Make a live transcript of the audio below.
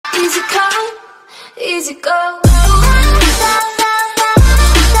Easy come, easy go.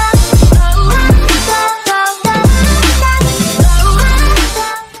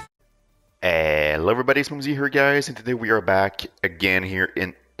 Hello everybody, it's Mumsy here guys, and today we are back again here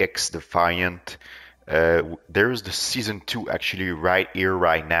in Xdefiant. There's the season 2 actually right here,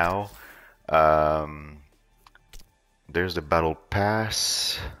 right now. There's the battle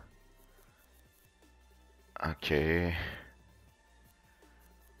pass. Okay.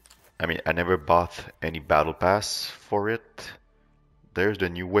 I mean, I never bought any battle pass for it. There's the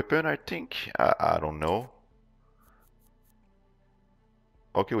new weapon, I think. I don't know.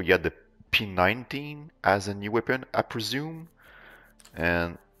 Okay, we got the P19 as a new weapon, I presume.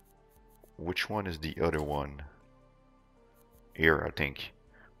 And which one is the other one? Here, I think.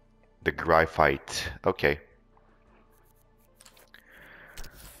 The Xdefiant. Okay.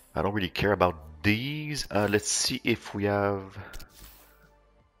 I don't really care about these. Let's see if we have...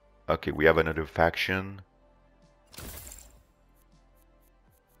 Okay, we have another faction.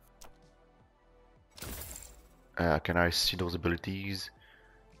 Can I see those abilities?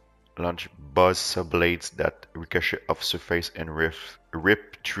 Launch buzz subblades that ricochet off surface and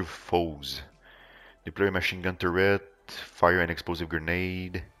rip through foes. Deploy a machine gun turret. Fire an explosive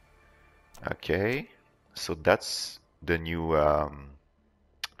grenade. Okay, so that's the new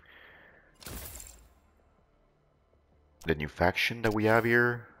faction that we have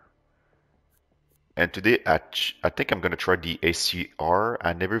here. And today I think I'm gonna try the ACR.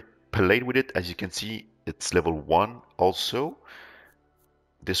 I never played with it. As you can see, it's level 1 also.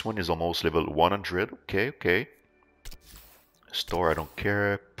 This one is almost level 100. Okay. Store, I don't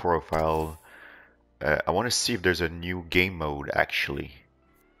care. Profile. I want to see if there's a new game mode actually.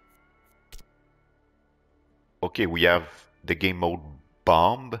 Okay, we have the game mode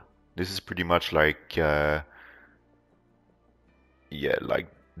Bomb. This is pretty much like yeah, like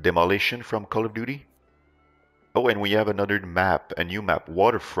Demolition from Call of Duty. Oh, and we have another map, a new map,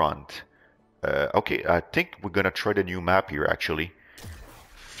 Waterfront. Okay, I think we're gonna try the new map here actually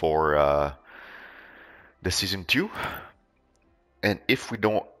for the season 2. And if we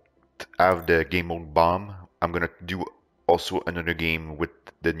don't have the game mode Bomb, I'm gonna do also another game with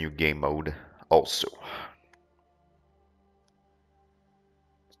the new game mode also.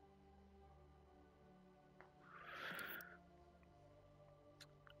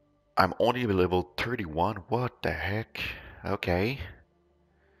 I'm only level 31. What the heck? Okay.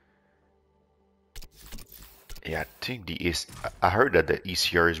 Yeah, I think I heard that the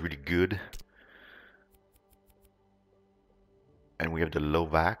ECR is really good. And we have the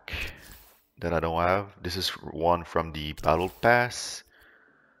Lovac that I don't have. This is one from the Battle Pass.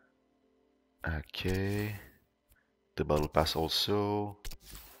 Okay. The Battle Pass also.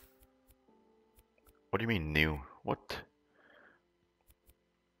 What do you mean new? What?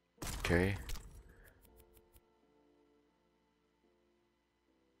 Okay.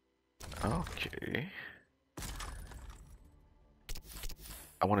 Okay.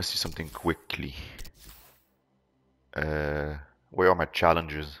 I want to see something quickly. Where are my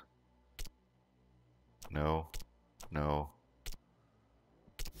challenges? No.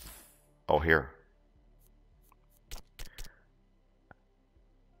 Oh, here.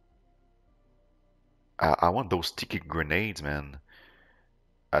 I want those sticky grenades, man.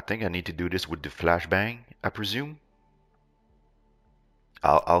 I think I need to do this with the flashbang, I presume.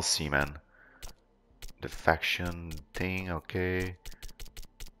 I'll see, man. The faction thing, okay.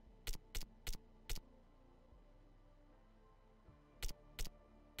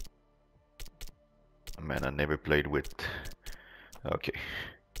 Man, I never played with. Okay.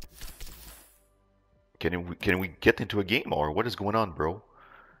 Can we get into a game, or what is going on, bro?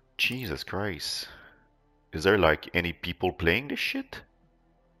 Jesus Christ. Is there like any people playing this shit?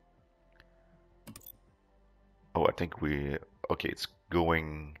 Oh, I think okay, it's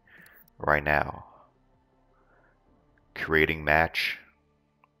going right now. Creating match.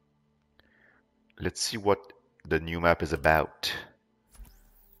 Let's see what the new map is about.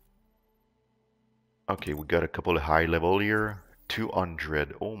 Okay, we got a couple of high level here.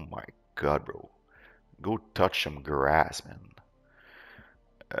 200. Oh my god, bro. Go touch some grass, man.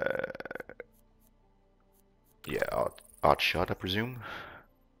 Yeah, odd shot, I presume.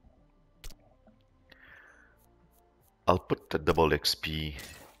 I'll put the double XP.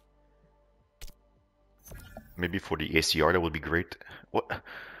 Maybe for the ACR, that would be great.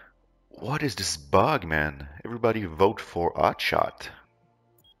 What is this bug, man? Everybody vote for odd shot.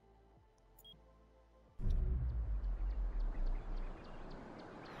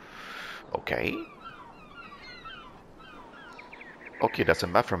 Okay. Okay, that's a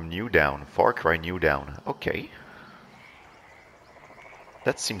map from New Down. Far Cry New Down. Okay.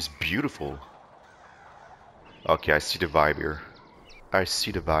 That seems beautiful. Okay, I see the vibe here. I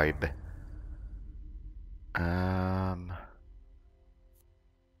see the vibe.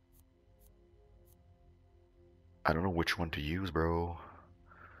 I don't know which one to use, bro.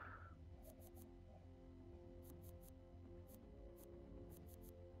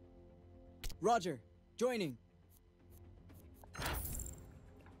 Roger, joining.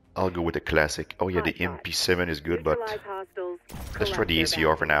 I'll go with the classic. Oh yeah, the MP7 is good, but let's try the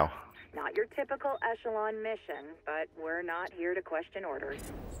ACR for now. Not your typical echelon mission, but we're not here to question orders.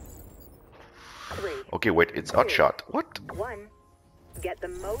 3. Okay, wait, it's hotshot. What? 1. Get the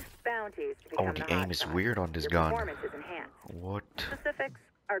most bounties to Oh, become the aim is hotshot. weird on this Your gun. performance is enhanced. What? Specifics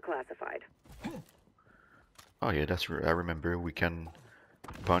are classified. Oh yeah, I remember we can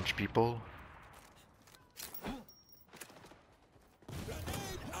punch people.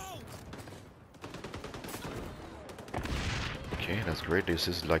 Okay, that's great. This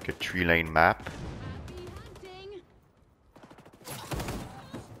is like a 3-lane map.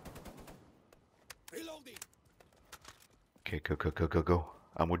 Okay, go.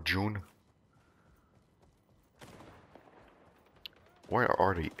 I'm with June. Where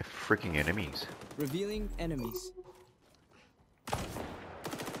are the freaking enemies? Revealing enemies.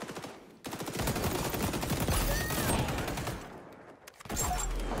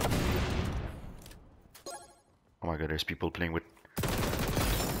 Oh my god, there's people playing with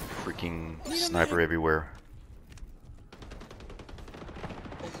freaking sniper everywhere.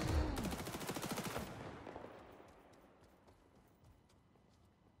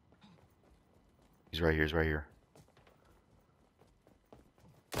 He's right here.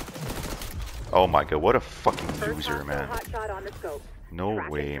 Oh my god, what a fucking loser, man. No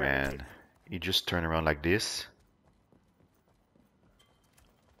way, man. You just turn around like this?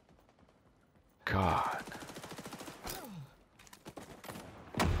 God.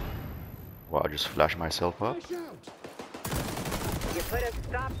 Wow, I just flashed myself up. You put a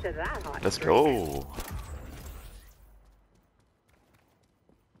stop to that hot Let's streak. go.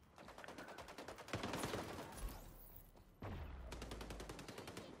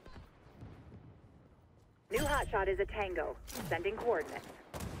 New hotshot is a tango. Sending coordinates.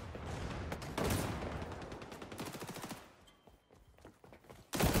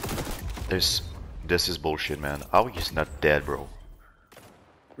 This is bullshit, man. How he's not dead, bro?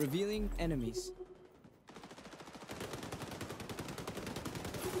 Revealing enemies.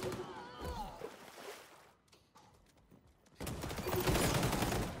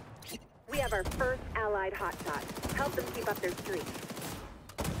 We have our first allied hotshot. Help them keep up their streak.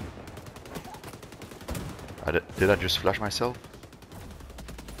 Did I just flash myself?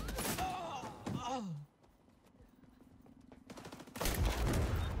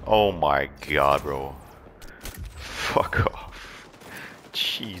 Oh my god, bro. Fuck off.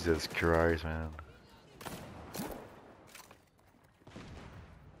 Jesus Christ, man.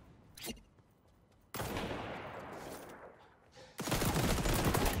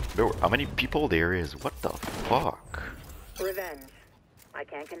 Bro, how many people there is? What the fuck? Revenge. I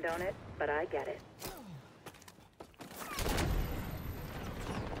can't condone it, but I get it.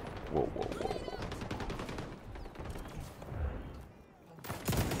 Whoa, whoa, whoa, whoa.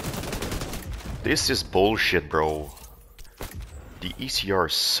 This is bullshit, bro. The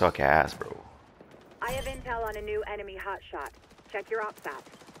ECRs suck ass, bro. I have intel on a new enemy hotshot. Check your ops app.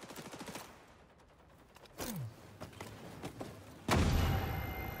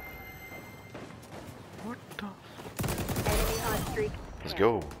 What the? Enemy hot streak. Let's 10.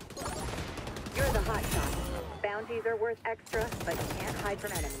 go. You're the hotshot. Bounties are worth extra, but you can't hide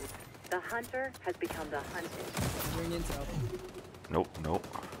from enemies. The hunter has become the hunted. Bring intel. Nope, nope.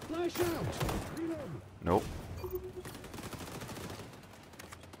 Flash out! Reload! Nope.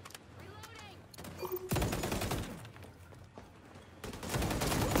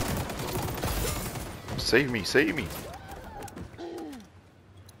 Save me, save me.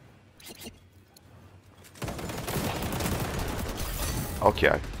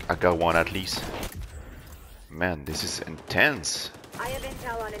 Okay, I got one at least. Man, this is intense. I have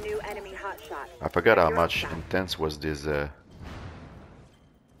intel on a new enemy hotshot. I forgot Check how your much ops app. intense was this. A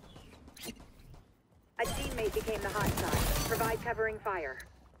teammate became the hotshot. Provide covering fire.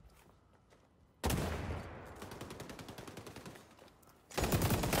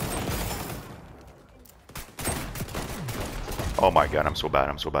 Oh my god, I'm so bad,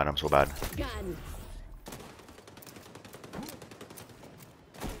 I'm so bad, I'm so bad. Gun!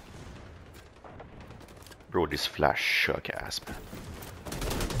 Bro, this flash suck ass, man.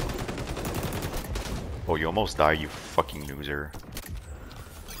 Oh, you almost died, you fucking loser.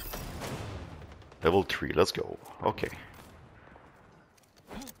 Level 3, let's go. Okay.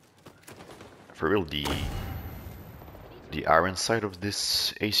 For real, the iron side of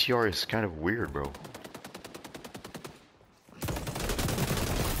this ACR is kind of weird, bro.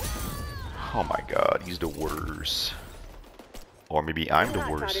 Oh my god, he's the worst. Or maybe I'm the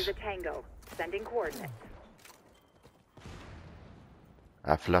Hotshot is worst. a tango. Sending coordinates.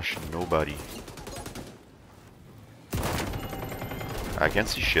 I flashed nobody. I can't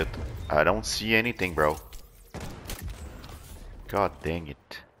see shit. I don't see anything, bro. God dang it.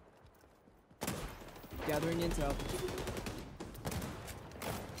 Gathering intel.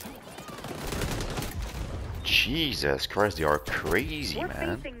 Jesus Christ, they are crazy, We're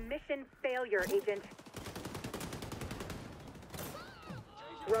man. facing mission failure, Agent.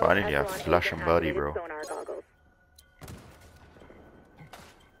 Finally, I Rogue flash Echelon somebody, agent bro. activated sonar goggles.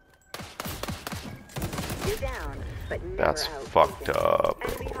 You're down, but never That's out, fucked Agent. up,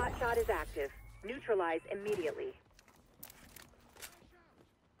 Enemy bro. hotshot is active. Neutralize immediately.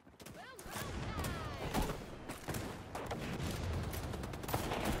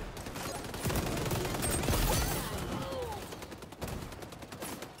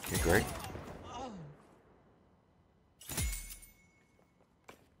 Okay, great.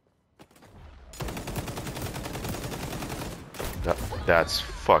 That's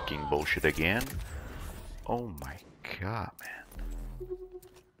fucking bullshit again. Oh my god, man.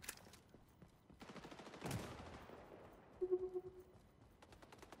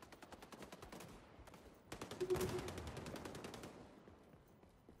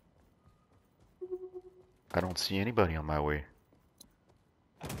 I don't see anybody on my way.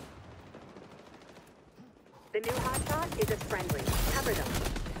 The new hotshot is a friendly. Cover them.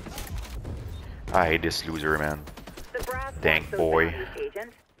 I hate this loser, man. The brass Dang wants those boy. bounties,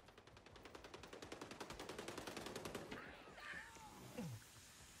 Agent.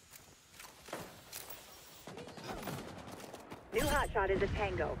 New hotshot is a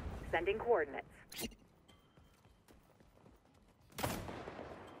tango. Sending coordinates.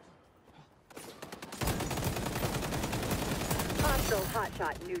 Hostile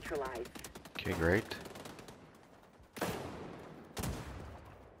hotshot neutralized. Okay, great.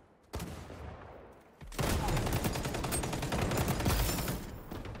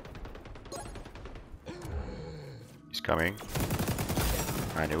 He's coming.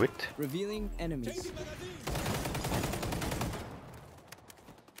 I knew it. Revealing enemies.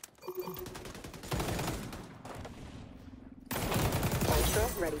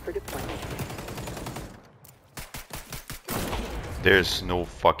 Ultra ready for deployment. There's no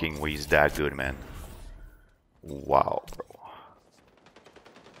fucking way he's that good, man. Wow, bro.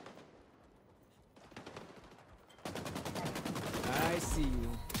 I see you.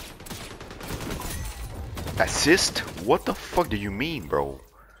 Assist? What the fuck do you mean, bro?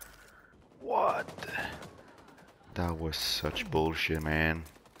 What? That was such bullshit, man.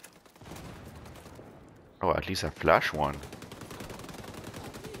 Oh, at least I flashed one.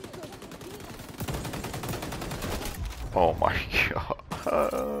 Oh my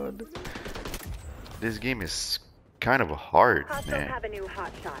god. This game is kind of hard, Hostiles man. have a new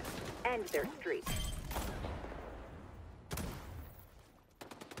hotshot. End their streak.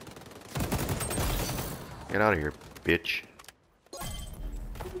 Get out of here, bitch.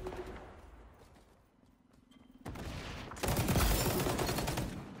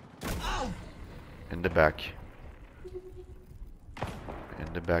 In the back.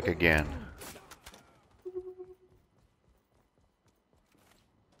 In the back again.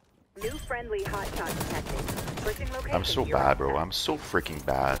 New friendly hotshot detected. Pushing location. I'm so You're bad, all bro. set. I'm so freaking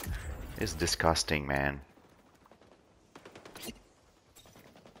bad. It's disgusting, man.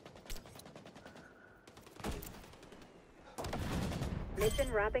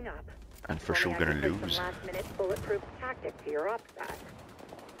 Mission wrapping up. And for Only sure I gonna can put some lose. last-minute bulletproof tactic to your ops stack.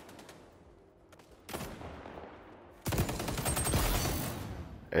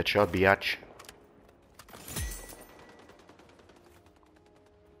 Headshot, biatch.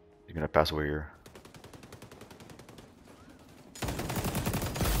 He's gonna pass over here.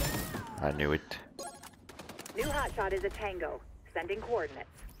 I knew it. New hotshot is a tango. Sending coordinates.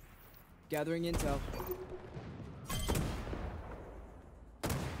 Gathering intel.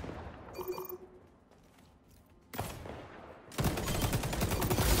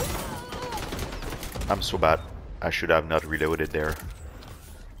 I'm so bad. I should have not reloaded there.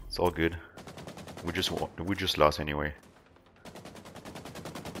 It's all good. We just lost anyway.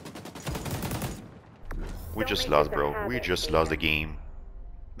 We Don't just make lost, this a bro. We habit, just lost the Agent. game.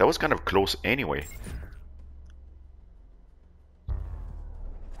 That was kind of close anyway.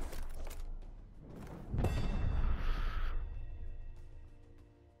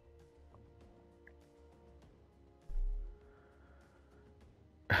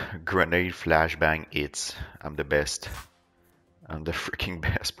 Grenade flashbang hits. I'm the best. I'm the freaking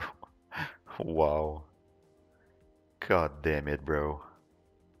best, bro. Wow. God damn it, bro.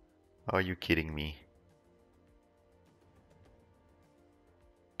 Are you kidding me?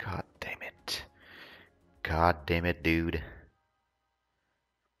 God damn it. God damn it, dude.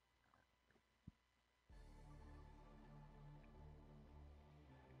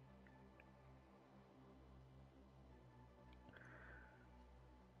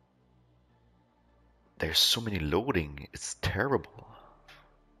 There's so many loading. It's terrible.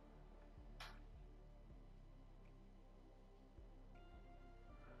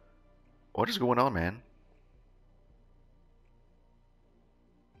 What is going on, man?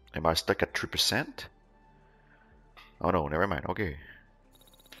 Am I stuck at 3%? Oh no, never mind. Okay.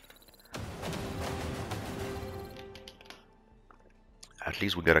 At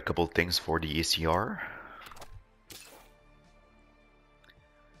least we got a couple things for the ACR.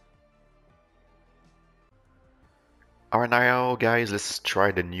 Alright now guys, let's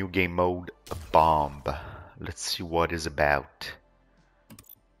try the new game mode, Bomb. Let's see what it's about.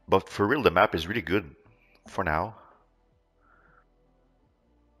 But for real, the map is really good for now.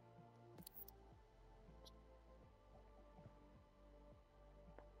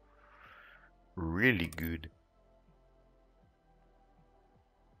 Really good.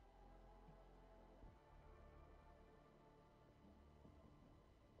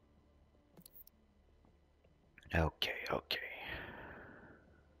 Okay, okay.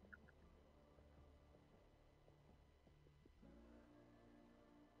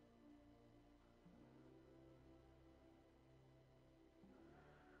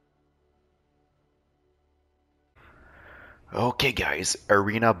 Okay guys,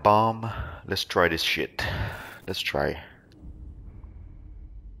 Arena Bomb. Let's try this shit. Let's try.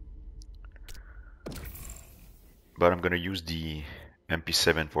 But I'm gonna use the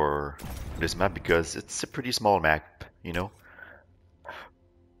MP7 for this map because it's a pretty small map, you know?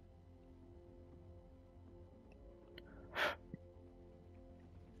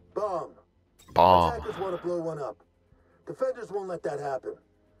 Bomb. Bomb. Attackers want to blow one up. Defenders won't let that happen.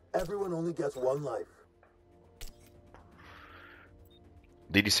 Everyone only gets one life.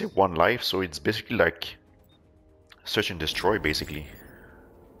 Did he say one life? So it's basically like search and destroy, basically.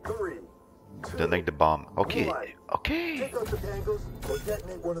 3, 2, Detonate the bomb. Okay, 1. okay. Take out the tangles or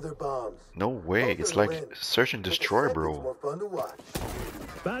detonate one of their bombs. No way. Both It's are like win, search and but the destroy, second's bro. more fun to watch.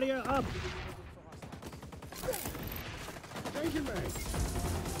 Barrier up. Changing mag.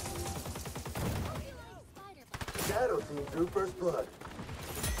 Shadow team drew first blood.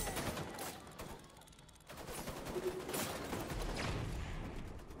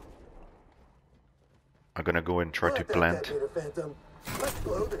 I'm gonna go and try to plant. Detonator, Phantom. Let's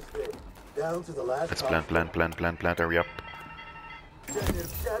blow this thing. Down to the last. Let's plant, hurry up.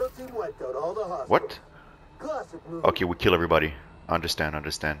 Shadow team wiped out all the hostiles. What? Classic move. Okay, we kill everybody. Understand.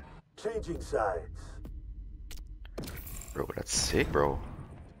 Changing sides. Bro, that's sick, bro.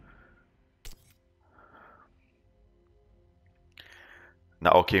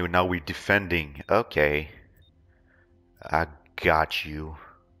 Now, okay, now we're defending. Okay. I got you.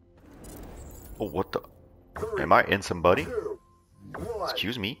 Oh, what the? 3, Am I in somebody? 2, 1.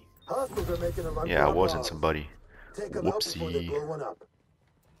 Excuse me? Hostiles are making a run Yeah, I for our was in bombs. somebody. Take them out before they Whoopsie. blow one up.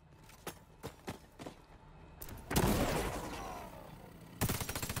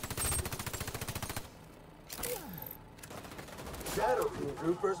 Shadow team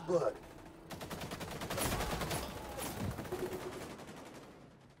drew first blood.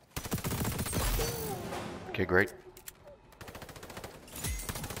 Okay, great.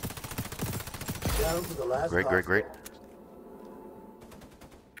 Down to the last Great. hostile.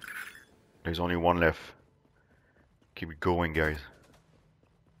 There's only one left. Keep it going, guys.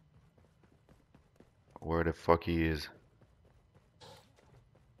 Where the fuck he is?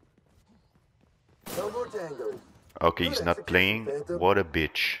 No more tangos. Okay, Good he's not execution, playing. Phantom. What a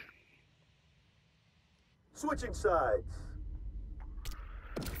bitch. Switching sides.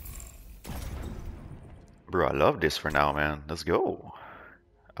 Bro, I love this for now, man. Let's go.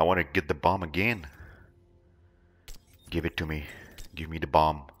 I want to get the bomb again. Give it to me. Give me the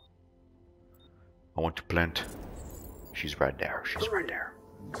bomb. I want to plant. She's right there. She's right there.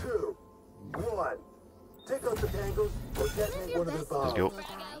 2, 1. Take out the tangos or detonate one of their bombs. Let's go.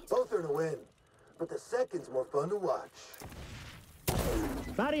 Both are to win, but the second's more fun to watch.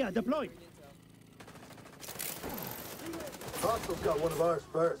 Barrier deployed. Hostiles got one of ours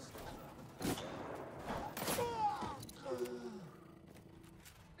first.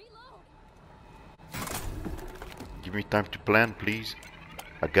 Give me time to plant, please.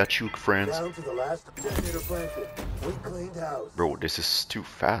 I got you, friends. Down to the last detonator planted. We cleaned house. Bro, this is too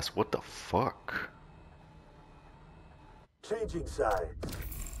fast. What the fuck? Changing sides.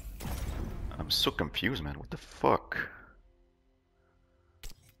 I'm so confused, man. What the fuck?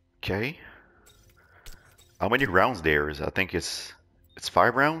 Okay. How many rounds there is? I think it's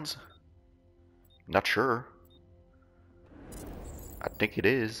 5 rounds. Not sure. I think it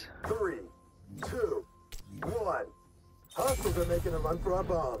is. 3, 2, 1. Hostiles are making a run for our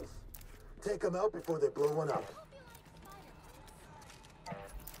bombs. Take them out before they blow one up.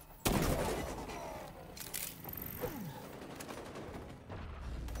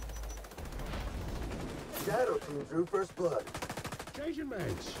 Shadow team drew first blood. Changing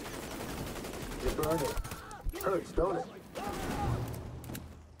mags. You're burning. Hurts, don't it?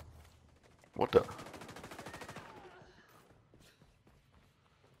 What the?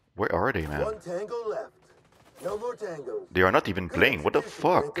 Where are they, man? One tango left. No more tangos. They are not even playing. What the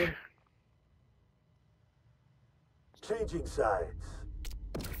fuck? Changing sides.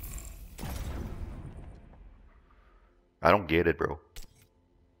 I don't get it, bro.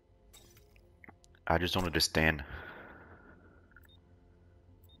 I just don't understand.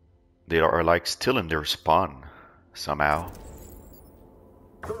 They are like still in their spawn somehow.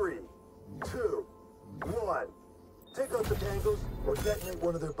 3, 2, 1. Take out the tangos or detonate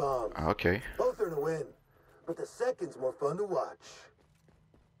one of their bombs. Okay. Both are to win, but the second's more fun to watch.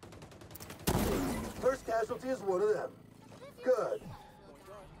 First casualty is one of them. Good.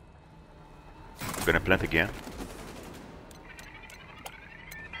 I'm gonna plant again.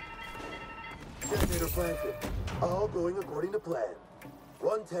 Detonator planted. All going according to plan.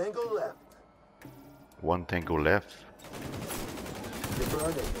 One tango left. One tango left. You're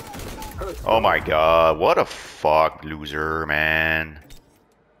burning. Hurts. Oh my god, what a fuck loser, man.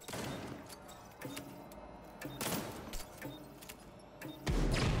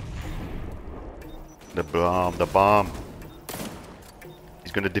 The bomb.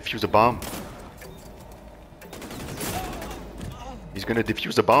 He's gonna defuse the bomb. He's gonna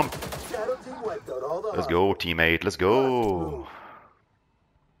defuse the bomb. Shadow team wiped out all the Let's go, teammate, let's go.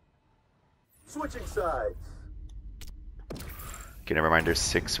 Switching sides. Okay, never mind, there's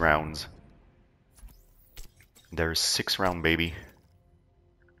 6 rounds. There's 6 round, baby.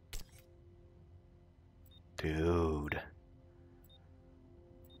 Dude.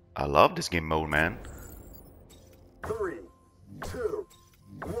 I love this game mode, man. 3, 2,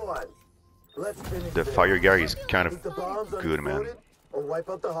 1. Let's finish The this. fire guy is kind of Keep the bombs good, man. unexploded or wipe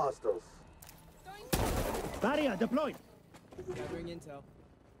out the hostiles. Barrier deployed. Gathering intel. Activating sonar.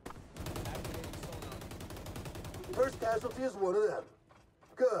 First casualty is one of them.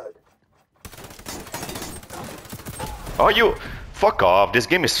 Good. Oh, you... Fuck off. This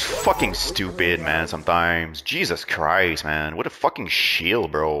game is fucking stupid, man, sometimes. Jesus Christ, man. What a fucking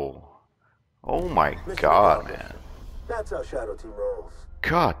shield, bro. Oh my god, man. That's how Shadow Team rolls.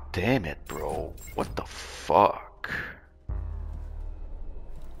 God damn it, bro. What the fuck?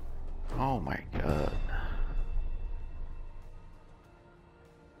 Oh my god.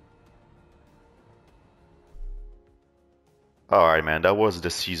 Alright, man. That was the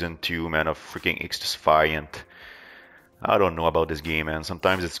season 2, man, of freaking Xdefiant. I don't know about this game, man.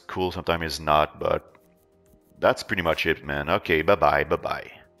 Sometimes it's cool, sometimes it's not, but that's pretty much it, man. Okay, bye-bye, bye-bye.